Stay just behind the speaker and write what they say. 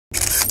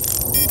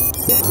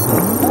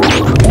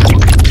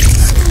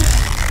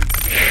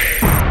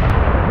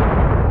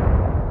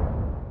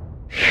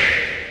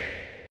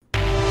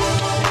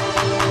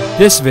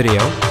This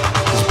video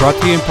is brought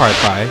to you in part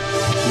by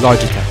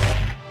Logitech.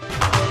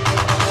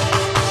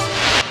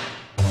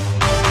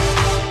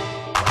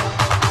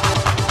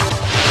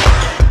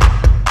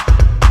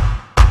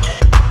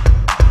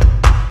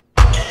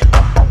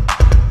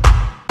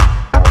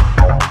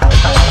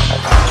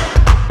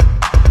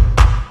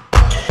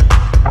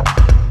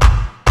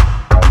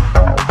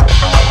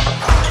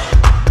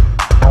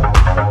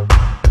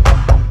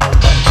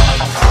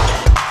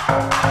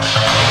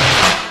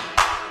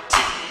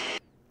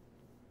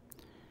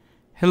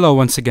 Hello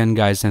once again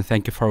guys, and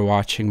thank you for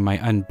watching my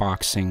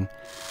unboxing.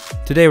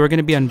 Today we're going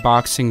to be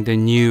unboxing the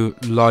new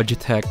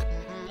Logitech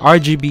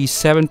RGB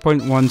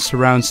 7.1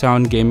 surround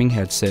sound gaming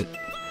headset,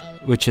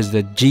 which is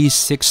the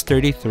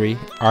G633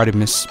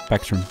 Artemis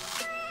Spectrum.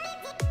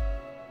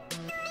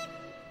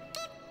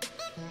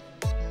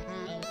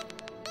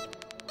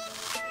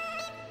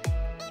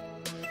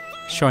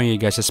 Showing you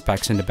guys the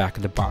specs in the back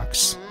of the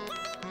box.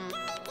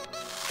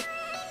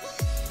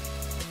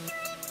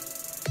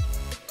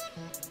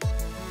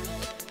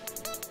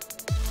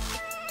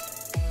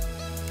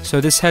 So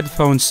this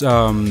headphones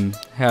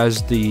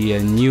has the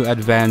new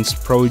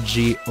advanced Pro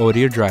G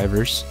audio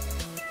drivers,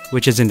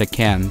 which is in the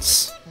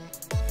cans.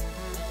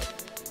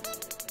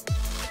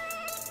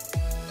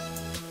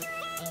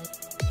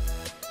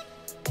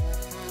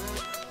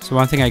 So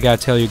one thing I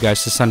gotta tell you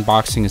guys, this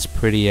unboxing is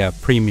pretty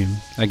premium.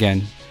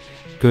 Again,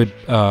 good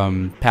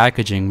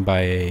packaging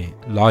by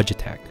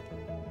Logitech.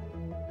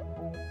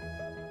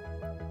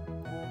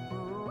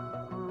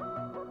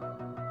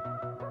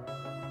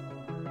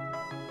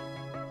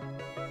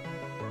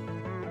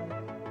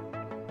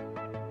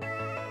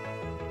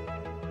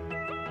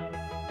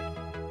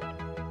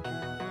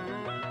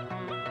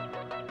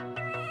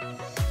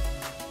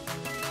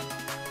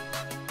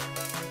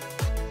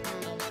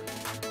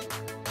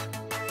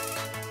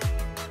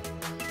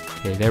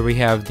 Okay, there we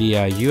have the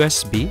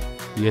USB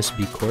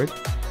cord.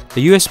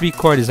 The USB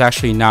cord is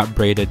actually not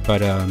braided,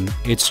 but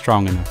it's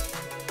strong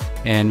enough.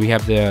 And we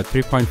have the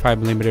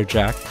 3.5mm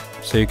jack,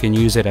 so you can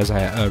use it as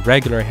a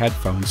regular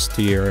headphones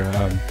to your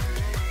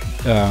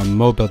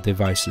mobile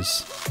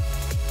devices.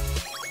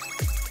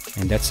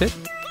 And that's it.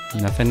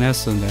 Nothing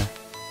else in the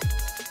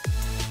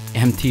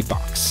empty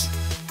box.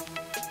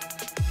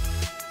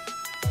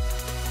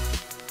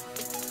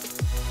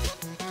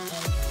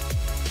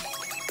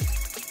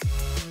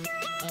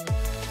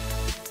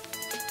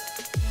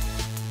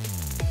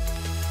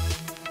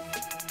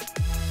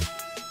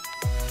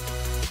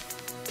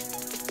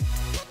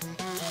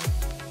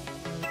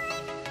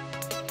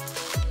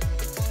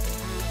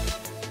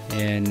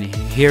 And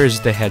here's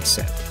the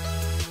headset.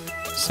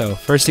 So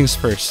first things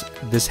first,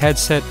 this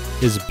headset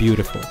is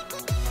beautiful.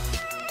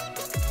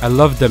 I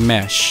love the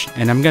mesh,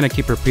 and I'm gonna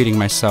keep repeating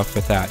myself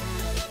with that.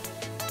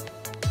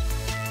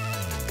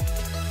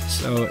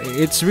 So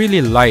it's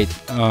really light.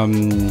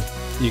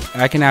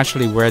 I can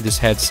actually wear this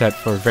headset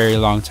for a very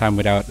long time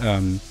without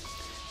you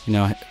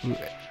know,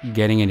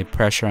 getting any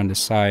pressure on the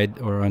side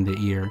or on the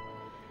ear.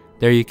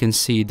 There you can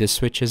see the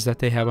switches that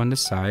they have on the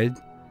side.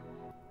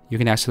 You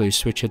can actually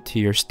switch it to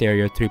your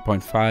stereo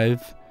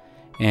 3.5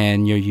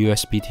 and your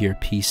USB to your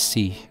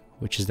PC,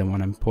 which is the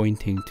one I'm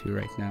pointing to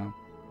right now.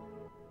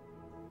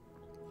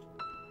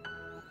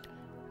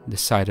 The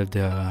side of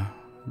the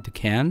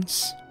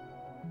cans.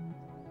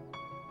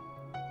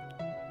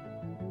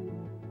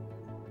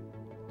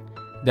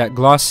 That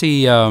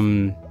glossy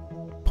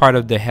part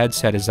of the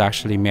headset is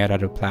actually made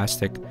out of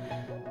plastic.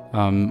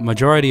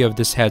 Majority of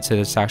this headset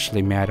is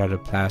actually made out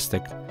of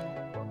plastic.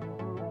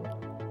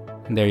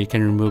 And there you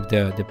can remove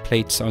the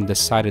plates on the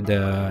side of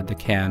the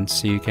can,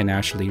 so you can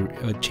actually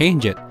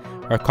change it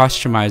or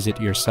customize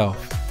it yourself.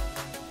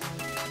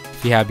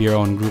 If you have your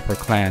own group or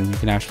clan, you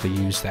can actually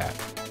use that.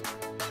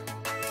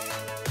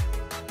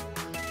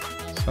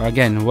 So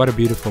again, what a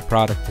beautiful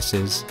product this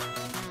is.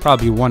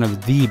 Probably one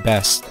of the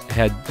best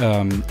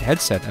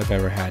headset I've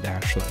ever had,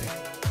 actually.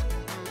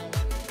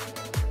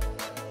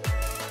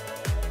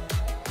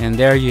 And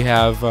there you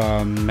have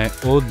my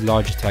old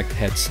Logitech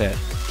headset.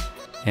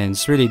 And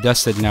it's really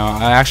dusted now.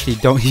 I actually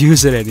don't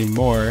use it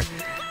anymore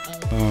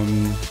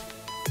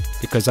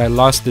because I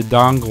lost the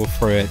dongle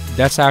for it.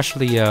 That's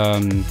actually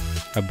a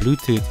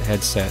Bluetooth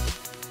headset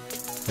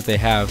that they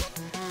have.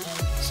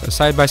 So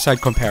side-by-side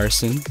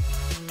comparison.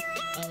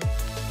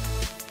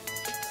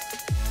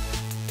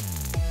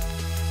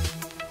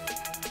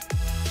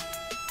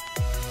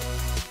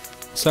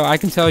 So I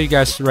can tell you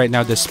guys right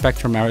now, the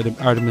Spectrum,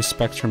 Artemis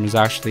Spectrum, is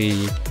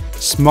actually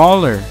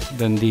smaller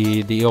than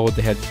the old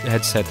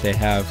headset they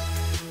have.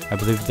 I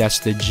believe that's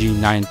the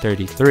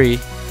G933.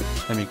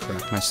 Let me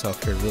correct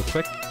myself here real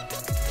quick.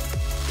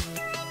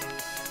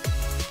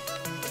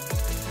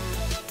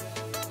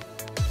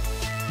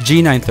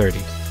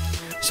 G930.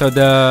 So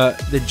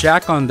the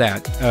jack on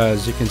that,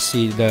 as you can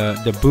see,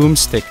 the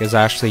boomstick is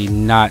actually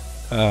not.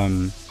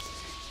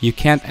 You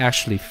can't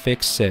actually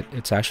fix it.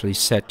 It's actually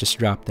set. Just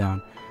drop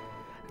down.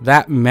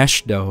 That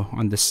mesh though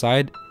on the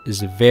side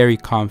is very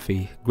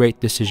comfy. Great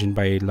decision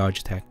by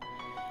Logitech.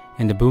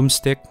 And the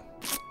boomstick,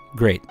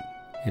 great.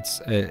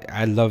 It's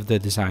I love the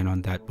design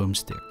on that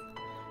boomstick.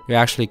 You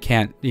actually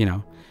can't, you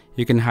know,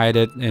 you can hide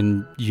it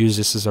and use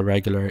this as a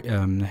regular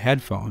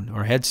headphone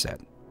or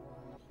headset.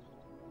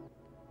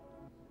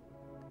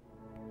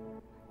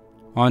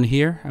 On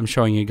here, I'm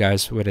showing you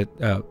guys with it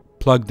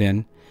plugged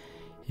in.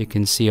 You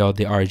can see all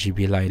the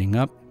RGB lighting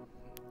up.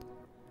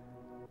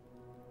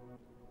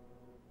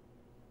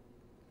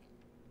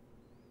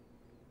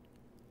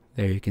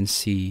 There you can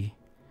see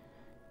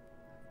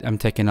I'm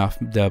taking off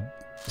the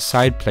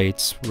side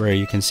plates where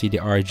you can see the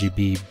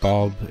RGB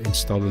bulb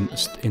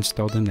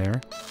installed in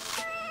there.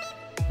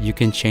 You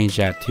can change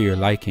that to your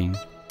liking.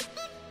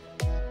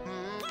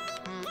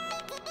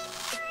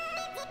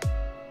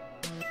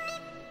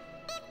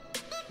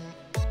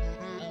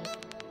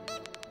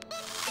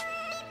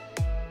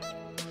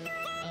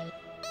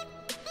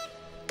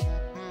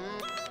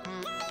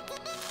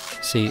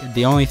 See,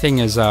 the only thing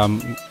is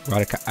what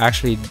I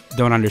actually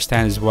don't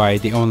understand is why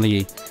they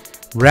only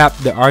wrap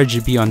the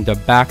RGB on the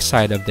back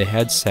side of the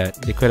headset.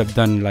 They could have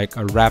done like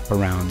a wrap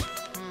around.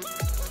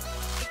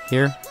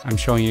 Here, I'm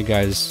showing you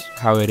guys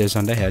how it is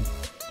on the head.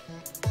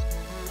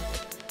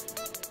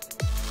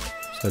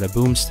 So the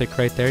boomstick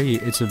right there,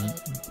 it's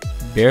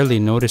barely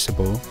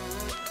noticeable.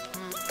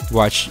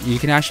 Watch, you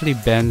can actually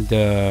bend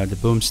the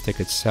boomstick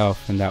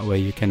itself, and that way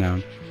you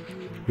can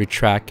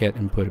retract it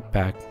and put it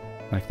back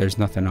like there's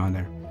nothing on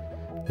there.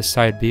 The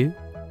side view,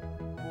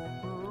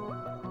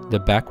 the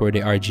back where the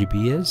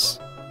RGB is,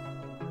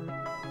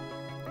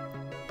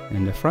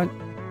 and the front,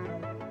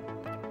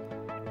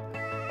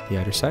 the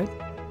other side.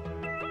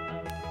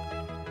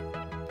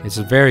 It's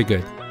very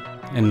good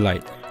and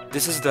light.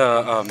 This is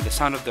the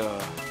sound of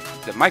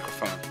the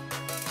microphone.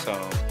 So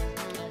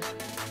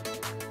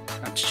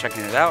I'm just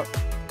checking it out.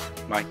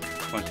 Mic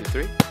 1, 2,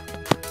 3.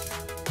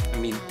 I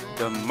mean,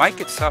 the mic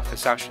itself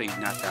is actually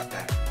not that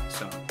bad.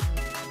 So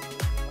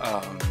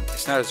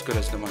it's not as good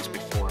as the ones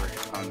before.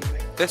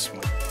 Like this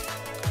one.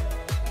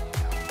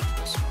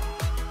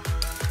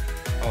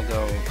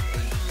 Although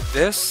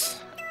this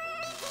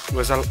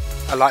was a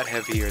lot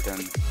heavier than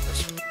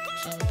this one.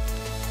 So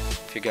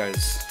if you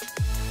guys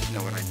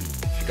know what I mean.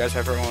 If you guys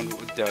ever own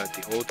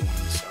the old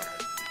ones,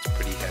 it's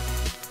pretty heavy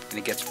and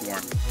it gets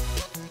warm,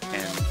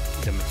 and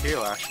the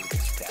material actually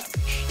gets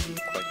damaged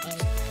quite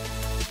easily.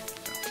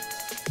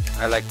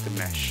 So, I like the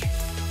mesh.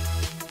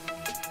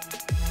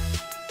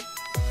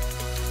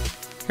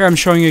 Here I'm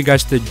showing you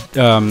guys the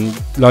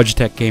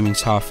Logitech gaming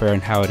software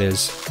and how it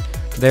is.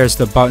 There's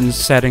the button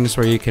settings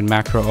where you can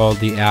macro all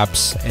the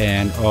apps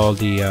and all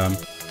the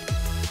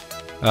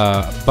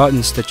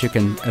buttons that you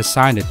can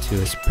assign it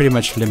to. It's pretty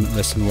much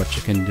limitless in what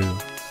you can do.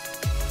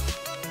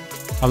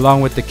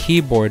 Along with the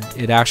keyboard,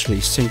 it actually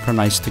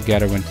synchronized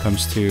together when it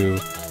comes to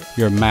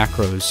your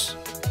macros.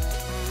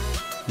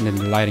 And then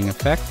the lighting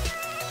effect.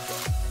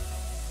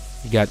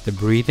 You got the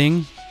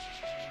breathing.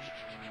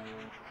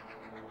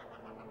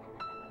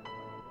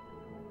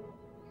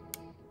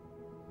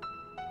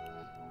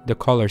 The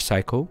color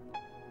cycle.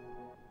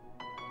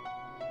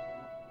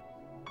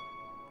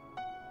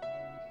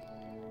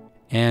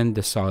 And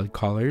the solid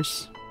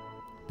colors.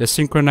 The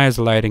synchronized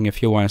lighting,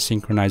 if you want to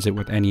synchronize it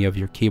with any of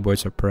your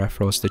keyboards or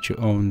peripherals that you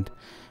owned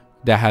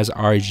that has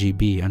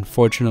RGB.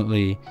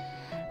 Unfortunately,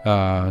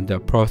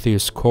 the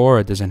Proteus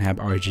Core doesn't have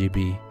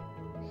RGB,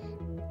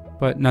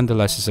 but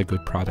nonetheless it's a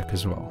good product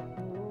as well.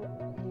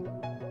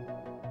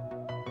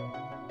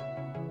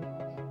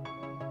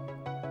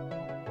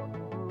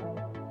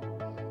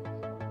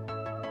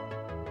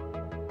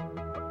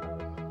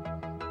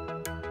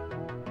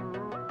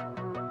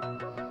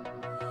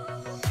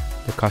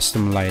 The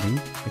custom lighting,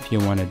 if you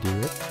want to do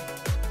it.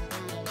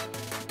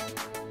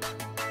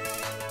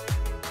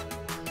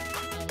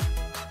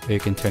 You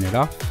can turn it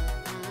off.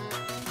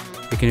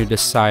 You can do the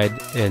side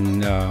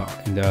in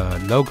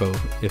the logo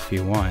if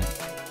you want,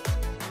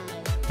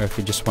 or if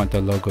you just want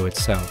the logo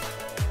itself.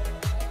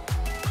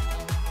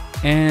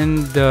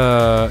 And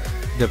the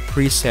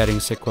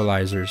pre-settings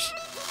equalizers.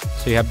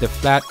 So you have the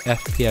flat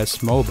FPS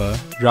MOBA,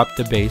 drop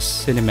the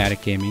bass,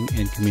 cinematic gaming,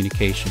 and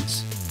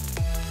communications.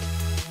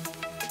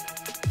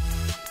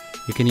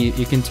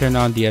 You can turn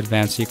on the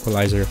advanced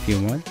equalizer if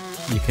you want.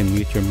 You can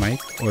mute your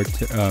mic, or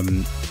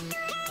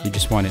you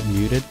just want it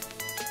muted.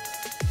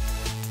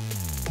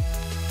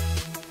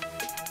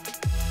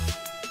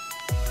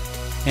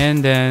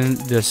 And then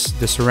the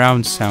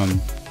surround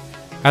sound.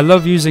 I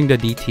love using the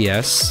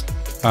DTS.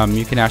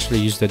 You can actually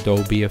use the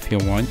Dolby if you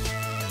want,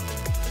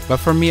 but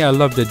for me, I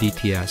love the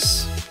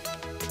DTS.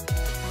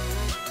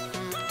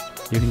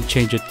 You can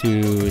change it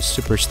to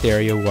super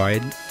stereo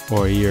wide,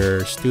 or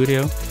your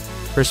studio.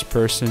 First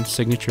person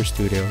signature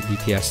studio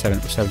DTS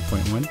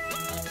 7.1.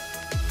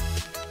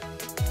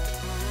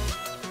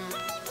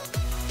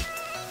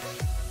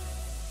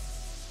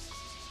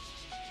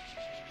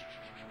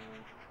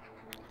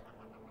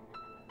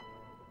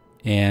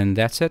 And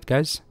that's it,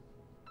 guys.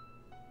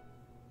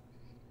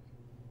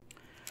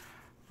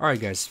 Alright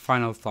guys,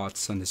 final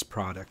thoughts on this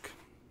product.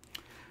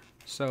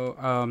 So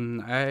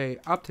I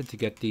opted to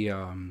get the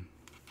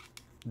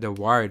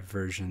wired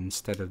version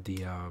instead of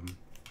the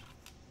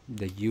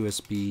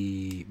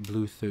USB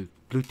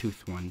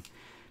Bluetooth one,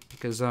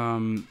 because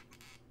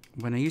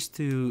when I used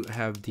to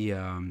have the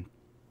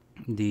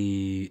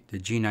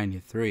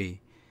G93,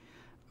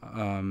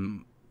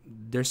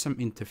 there's some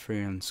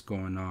interference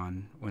going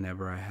on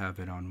whenever I have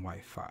it on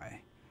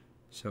Wi-Fi,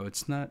 so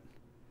it's not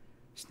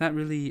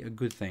really a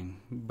good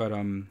thing. But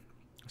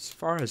as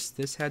far as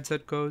this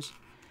headset goes,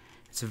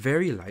 it's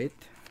very light.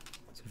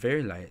 It's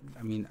very light.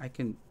 I mean, I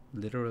can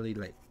literally,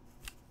 like,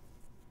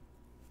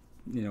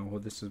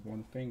 hold this with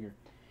one finger.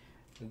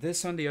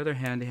 This, on the other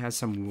hand, it has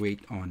some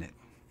weight on it,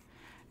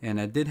 and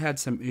I did had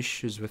some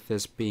issues with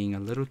this being a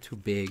little too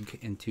big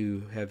and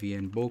too heavy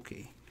and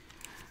bulky.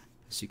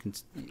 As you can,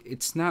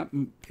 it's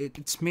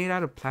made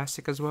out of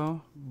plastic as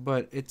well,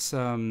 but it's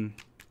a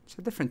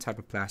different type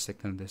of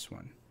plastic than this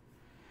one.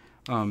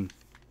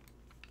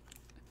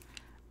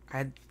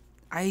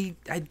 I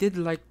did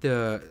like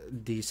the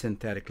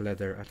synthetic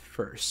leather at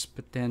first,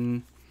 but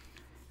then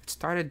it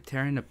started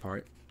tearing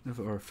apart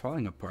or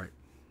falling apart,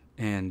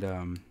 and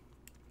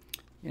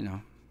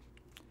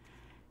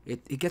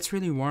it gets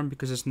really warm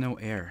because there's no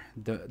air.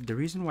 The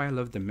reason why I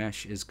love the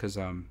mesh is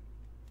because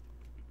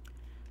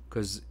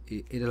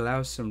it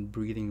allows some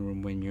breathing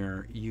room when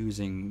you're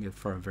using it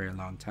for a very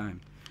long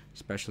time,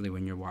 especially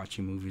when you're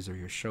watching movies or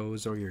your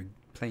shows or you're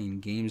playing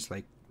games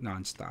like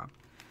nonstop.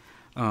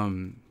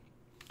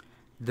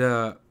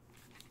 The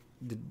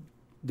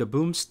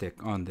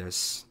boomstick on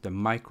this, the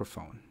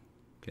microphone,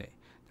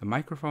 the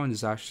microphone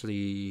is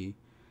actually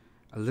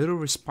a little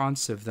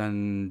responsive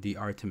than the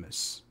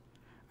Artemis.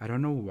 I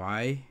don't know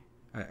why,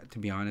 to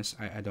be honest.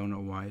 I don't know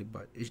why,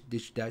 but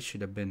that should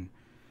have been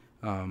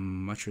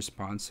much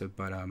responsive.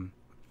 But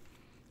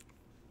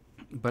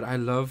I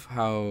love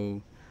how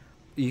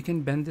you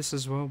can bend this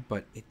as well,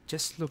 but it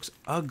just looks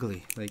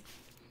ugly. Like,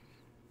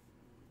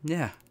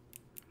 yeah,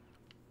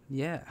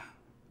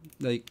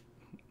 like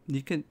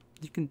you can,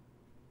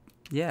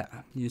 yeah,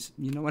 you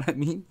know what I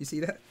mean? You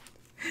see that?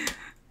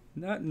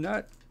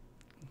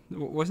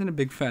 Wasn't a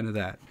big fan of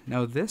that.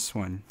 Now this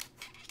one,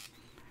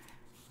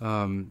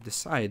 the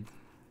side,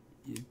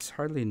 it's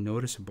hardly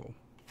noticeable.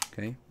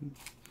 Okay,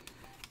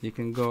 you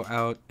can go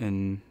out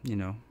and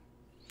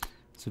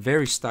it's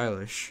very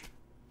stylish,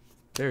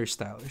 very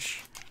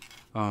stylish.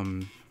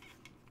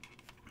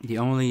 The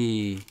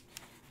only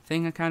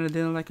thing I kind of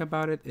didn't like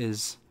about it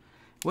is,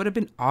 it would have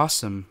been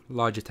awesome,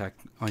 Logitech,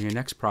 on your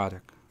next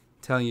product.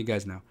 I'm telling you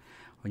guys now,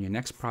 on your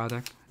next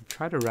product,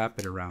 try to wrap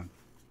it around,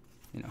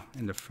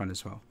 in the front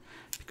as well,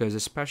 because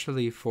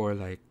especially for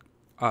like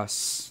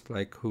us,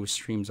 like who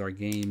streams our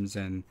games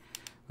and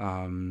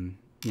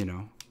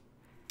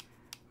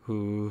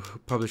who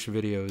publish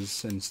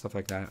videos and stuff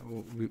like that,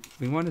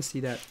 we want to see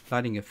that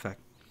lighting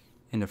effect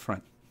in the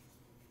front.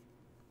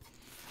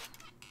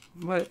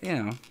 But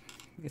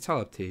it's all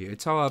up to you.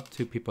 It's all up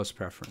to people's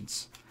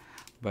preference.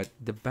 But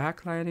the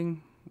backlighting,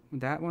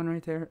 that one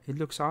right there, it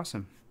looks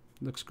awesome.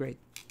 It looks great.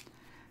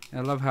 And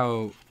I love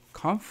how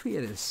comfy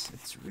it is.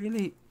 It's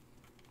really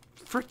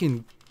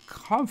freaking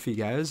comfy,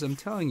 guys. I'm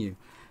telling you,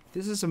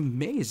 this is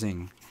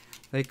amazing.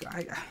 Like,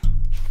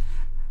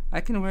 I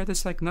can wear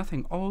this like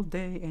nothing all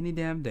day, any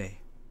damn day.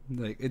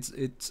 Like,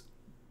 it's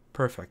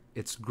perfect.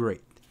 It's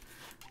great.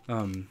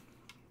 The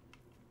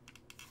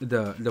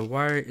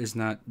wire is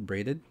not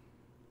braided,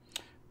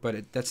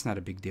 but that's not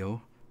a big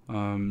deal.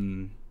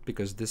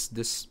 Because this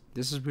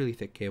is really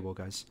thick cable,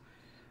 guys.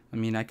 I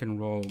mean, I can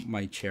roll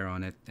my chair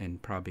on it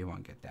and probably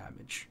won't get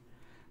damaged.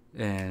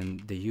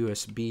 And the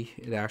USB,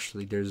 it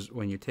actually,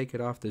 when you take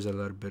it off, there's a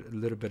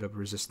little bit of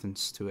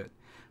resistance to it,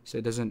 so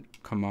it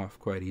doesn't come off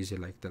quite easy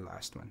like the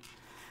last one.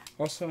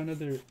 Also,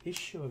 another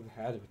issue I've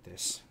had with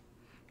this,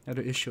 I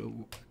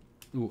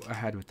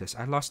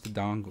lost the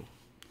dongle.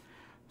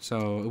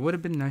 So it would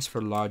have been nice for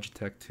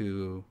Logitech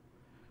to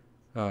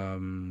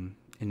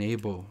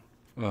enable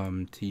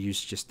to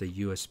use just the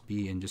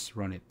USB and just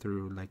run it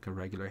through like a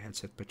regular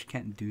headset, but you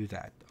can't do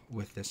that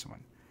with this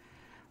one.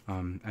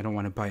 I don't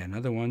want to buy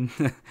another one,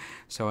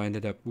 so I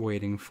ended up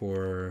waiting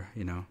for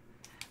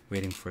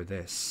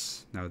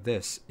this. Now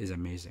this is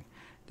amazing.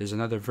 There's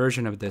another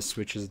version of this,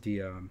 which is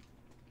the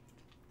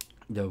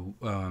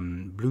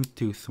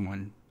Bluetooth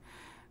one.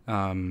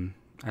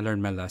 I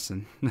learned my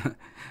lesson.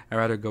 I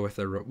rather go with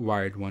a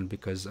wired one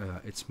because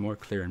it's more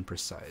clear and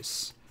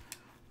precise.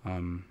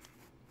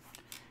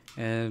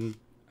 And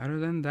other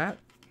than that,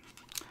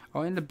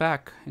 in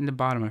the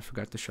bottom, I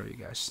forgot to show you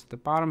guys. The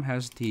bottom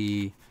has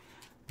the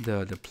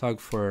plug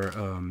for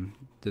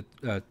the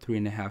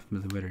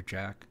 3.5mm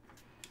jack,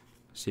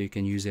 so you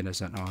can use it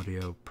as an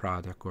audio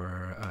product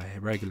or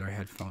regular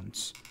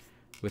headphones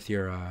with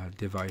your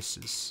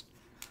devices.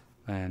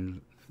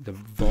 And the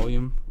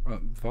volume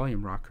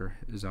rocker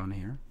is on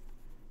here,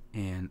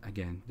 and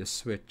again the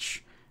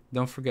switch.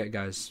 Don't forget,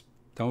 guys.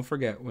 Don't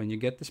forget, when you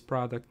get this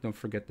product, don't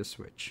forget the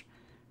switch.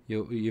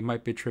 You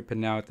might be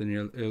tripping out and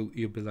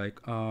you'll be like,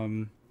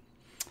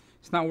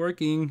 it's not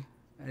working.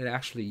 And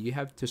actually, you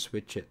have to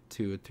switch it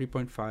to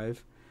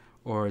 3.5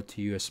 or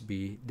to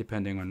USB,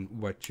 depending on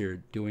what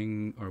you're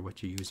doing or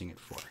what you're using it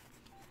for.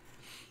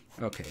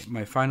 Okay,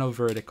 my final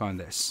verdict on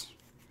this.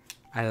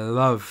 I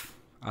love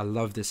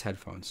this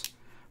headphones,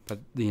 but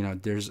you know,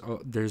 there's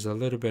a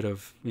little bit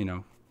of, you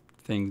know,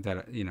 thing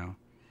that, you know,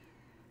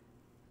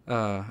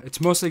 it's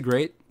mostly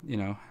great. You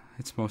know,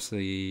 it's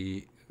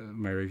mostly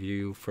my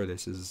review for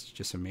this is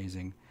just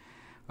amazing.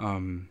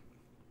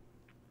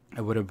 I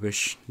would have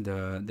wished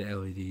the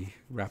LED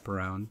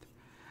wraparound.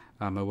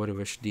 I would have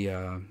wished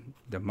the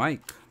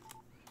mic.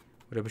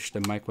 Would have wished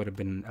the mic would have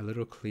been a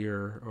little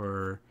clearer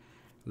or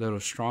a little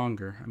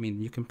stronger. I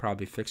mean, you can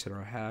probably fix it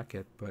or hack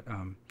it, but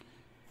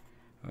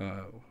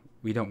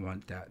we don't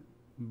want that.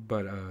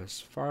 But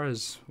as far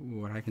as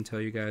what I can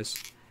tell you guys,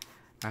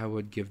 I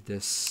would give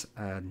this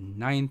a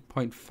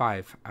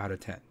 9.5 out of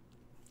 10.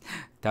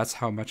 That's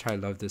how much I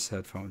love this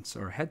headphones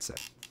or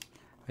headset.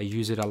 I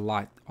use it a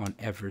lot on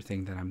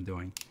everything that I'm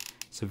doing.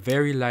 It's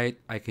very light.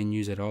 I can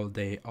use it all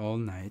day, all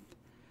night,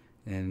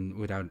 and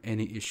without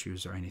any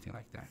issues or anything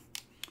like that.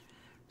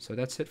 So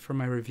that's it for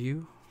my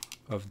review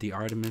of the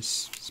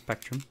Artemis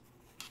Spectrum.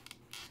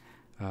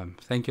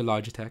 Thank you,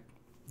 Logitech.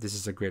 This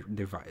is a great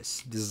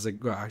device. This is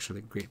actually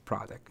a great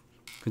product.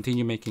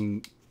 Continue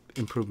making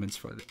improvements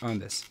on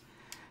this.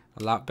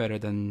 A lot better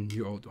than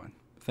your old one.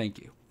 Thank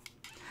you.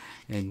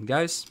 And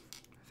guys,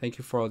 thank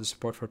you for all the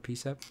support for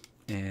PCEP,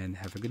 and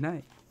have a good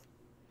night.